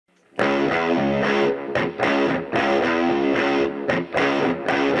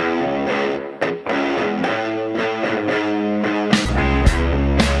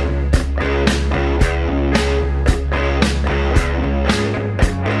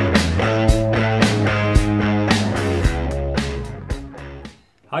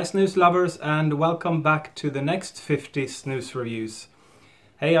Hi snus lovers and welcome back to the next 50 snus reviews.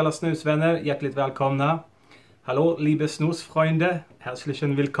 Hej alla snusvänner, hjärtligt välkomna. Hallå liebe snusfreunde,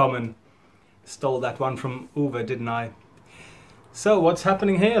 herzlichen willkommen. Stole that one from Uwe, didn't I? So what's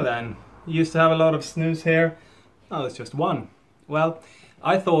happening here then? You used to have a lot of snus here. Oh, it's just one. Well,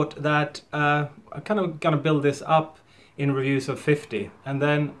 I thought that I'm kind of gonna build this up in reviews of 50, and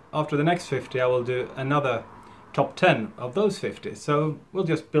then after the next 50 I will do another top 10 of those 50. So we'll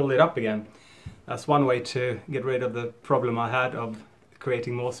just build it up again. That's one way to get rid of the problem I had of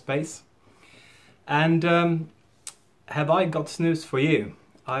creating more space. And have I got snus for you?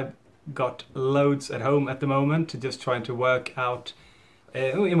 I've got loads at home at the moment, just trying to work out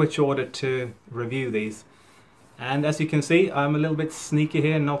in which order to review these. And as you can see, I'm a little bit sneaky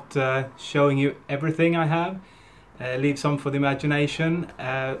here, not showing you everything I have. Leave some for the imagination,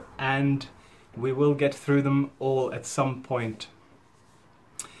 and we will get through them all at some point.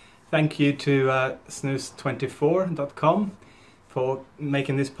 Thank you to snus24.com for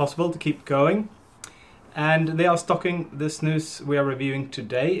making this possible to keep going. And they are stocking the snus we are reviewing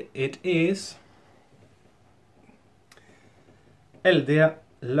today. It is Grov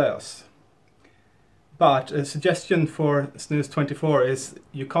Lös. But a suggestion for Snus24 is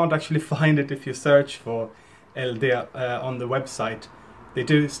you can't actually find it if you search for Grov on the website. They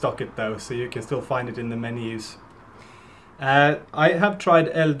do stock it though, so you can still find it in the menus. I have tried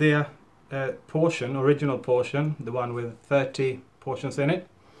Grov portion, original portion, the one with 30 portions in it.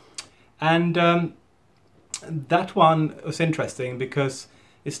 And that one was interesting because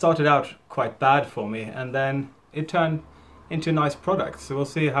it started out quite bad for me and then it turned into a nice product. So we'll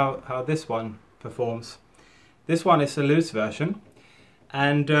see how this one performs. This one is a loose version,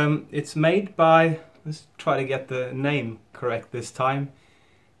 and it's made by, let's try to get the name correct this time,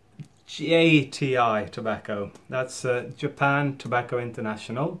 JTI Tobacco. That's Japan Tobacco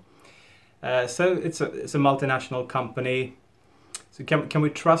International. So it's a multinational company. So can we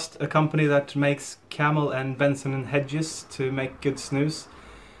trust a company that makes Camel and Benson and Hedges to make good snus?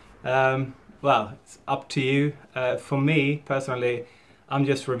 Well, it's up to you. For me personally, I'm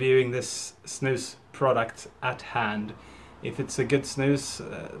just reviewing this snus product at hand. If it's a good snus,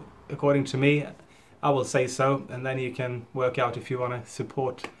 according to me, I will say so, and then you can work out if you want to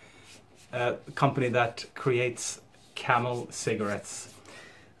support a company that creates Camel cigarettes.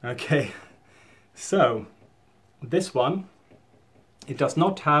 Okay, so this one, it does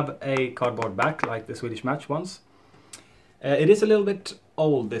not have a cardboard back like the Swedish Match ones. It is a little bit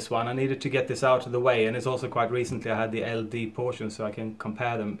old, this one. I needed to get this out of the way, and it's also quite recently I had the LD portion so I can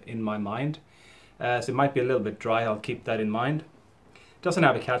compare them in my mind. So it might be a little bit dry, I'll keep that in mind. It doesn't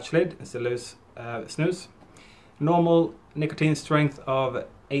have a catch lid, it's a loose snus. Normal nicotine strength of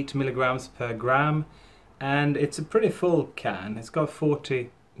 8 milligrams per gram, and it's a pretty full can. It's got 40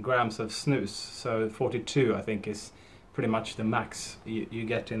 grams of snus, so 42 I think is pretty much the max you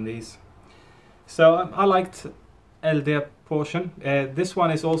get in these. So I liked Grov portion. This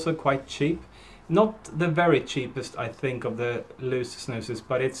one is also quite cheap. Not the very cheapest I think of the loose snuses,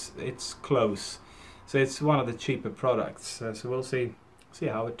 but it's close. So it's one of the cheaper products. So we'll see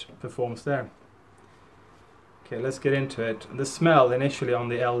how it performs there. Okay, let's get into it. The smell initially on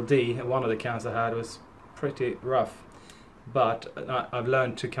the LD, one of the cans I had, was pretty rough, but I've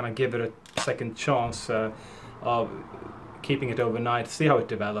learned to kind of give it a second chance of keeping it overnight, see how it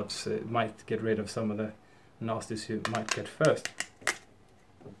develops. It might get rid of some of the nasties you might get first.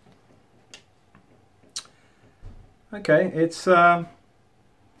 Okay, it's yeah,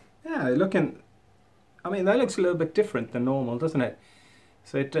 looking, I mean, that looks a little bit different than normal, doesn't it?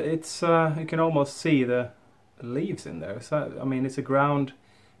 So it's you can almost see the leaves in there. So I mean, it's a ground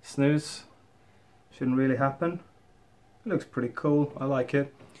snus, shouldn't really happen. It looks pretty cool, I like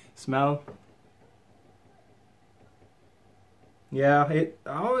it. Smell, yeah,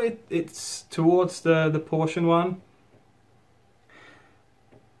 it's towards the portion one.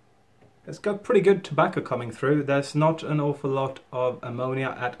 It's got pretty good tobacco coming through. There's not an awful lot of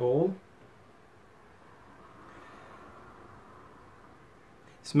ammonia at all.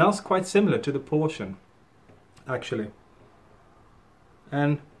 Smells quite similar to the portion, actually.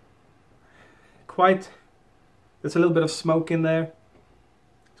 And there's a little bit of smoke in there.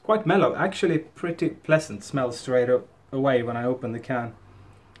 It's quite mellow, actually pretty pleasant smell straight away when I open the can.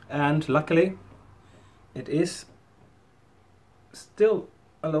 And luckily, it is still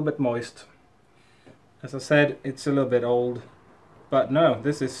a little bit moist. As I said, it's a little bit old, but no,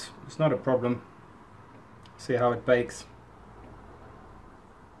 it's not a problem. See how it bakes.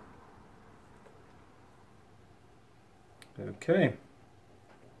 Okay,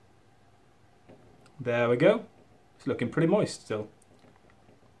 there we go. It's looking pretty moist still.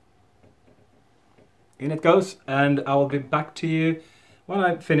 in it goes, and I will be back to you when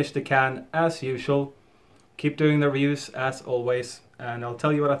I finish the can as usual. Keep doing the reviews as always, and I'll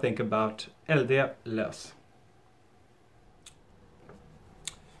tell you what I think about Lös.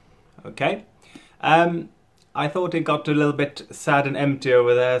 Okay, I thought it got a little bit sad and empty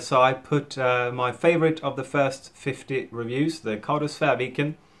over there, so I put my favorite of the first 50 reviews, the Kardus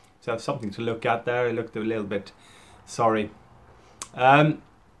Fäviken. So I have something to look at there. It looked a little bit sorry. Okay,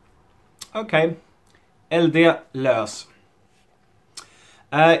 Lös.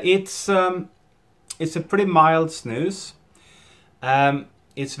 It's a pretty mild snus.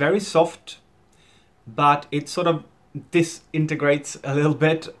 It's very soft, but it sort of disintegrates a little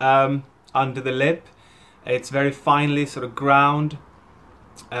bit under the lip. It's very finely sort of ground.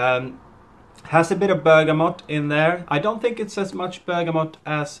 Has a bit of bergamot in there. I don't think it's as much bergamot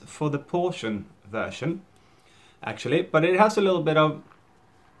as for the portion version, actually, but it has a little bit of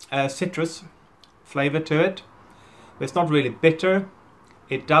citrus flavor to it. It's not really bitter.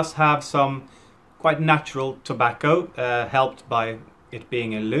 It does have some quite natural tobacco, helped by it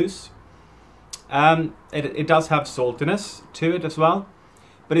being a loose. It does have saltiness to it as well,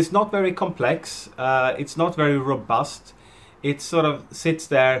 but it's not very complex. It's not very robust. It sort of sits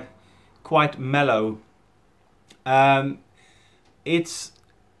there quite mellow. It's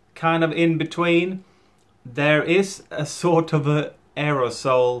kind of in between. There is a sort of a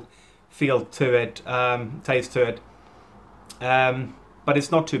aerosol feel to it, taste to it, but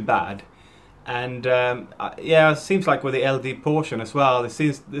it's not too bad. And yeah, it seems like with the LD portion as well, they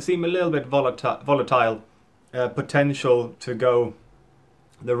seem a little bit volatile, potential to go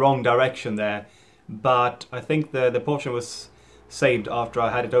the wrong direction there. But I think the portion was saved after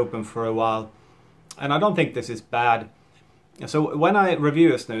I had it open for a while, and I don't think this is bad. So when I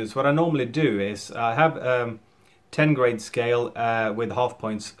review a snus, what I normally do is I have 10 grade scale with half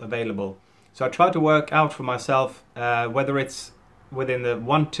points available. So I try to work out for myself whether it's within the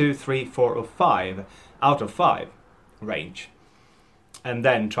 1, 2, 3, 4 or 5 out of 5 range, and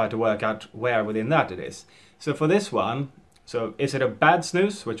then try to work out where within that it is. So for this one, so is it a bad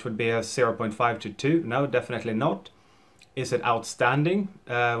snus, which would be a 0.5 to 2? No, definitely not. Is it outstanding,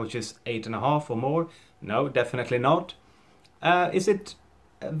 which is 8.5 or more? No, definitely not. Is it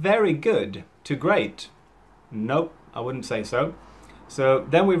very good to great? Nope, I wouldn't say so. So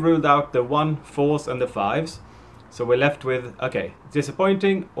then we ruled out the 1, 4s and the 5s. So we're left with, okay,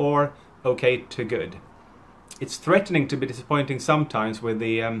 disappointing or okay to good. It's threatening to be disappointing sometimes with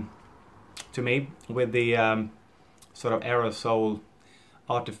the, to me, with the sort of aerosol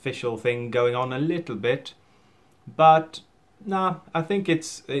artificial thing going on a little bit. But nah, I think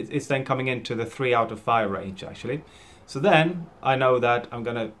it's then coming into the 3 out of 5 range actually. So then I know that I'm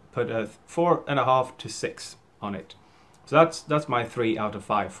gonna put a 4.5 to 6 on it. So that's my 3 out of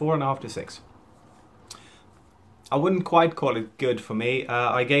 5, 4.5 to 6. I wouldn't quite call it good for me.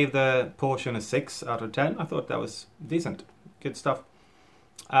 I gave the portion a 6 out of 10. I thought that was decent, good stuff.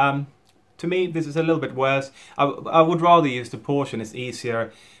 To me, this is a little bit worse. I would rather use the portion. It's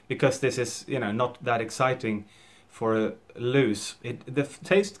easier because this is, you know, not that exciting for a loose. The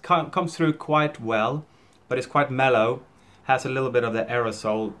taste comes through quite well, but it's quite mellow. Has a little bit of the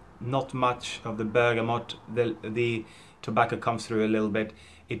aerosol, not much of the bergamot. The tobacco comes through a little bit.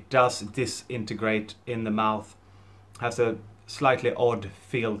 It does disintegrate in the mouth. Has a slightly odd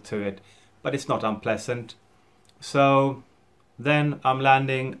feel to it, but it's not unpleasant. So then I'm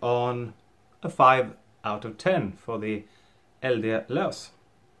landing on a 5 out of 10 for the Lös.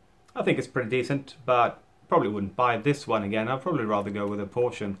 I think it's pretty decent, but probably wouldn't buy this one again. I'd probably rather go with a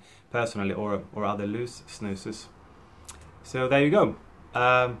portion personally, or other loose snoozes. So there you go.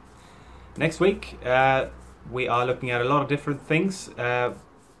 Next week we are looking at a lot of different things.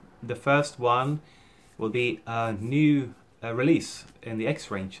 The first one will be a new release in the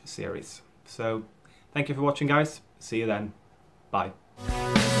X-Range series. So thank you for watching, guys. See you then. Bye.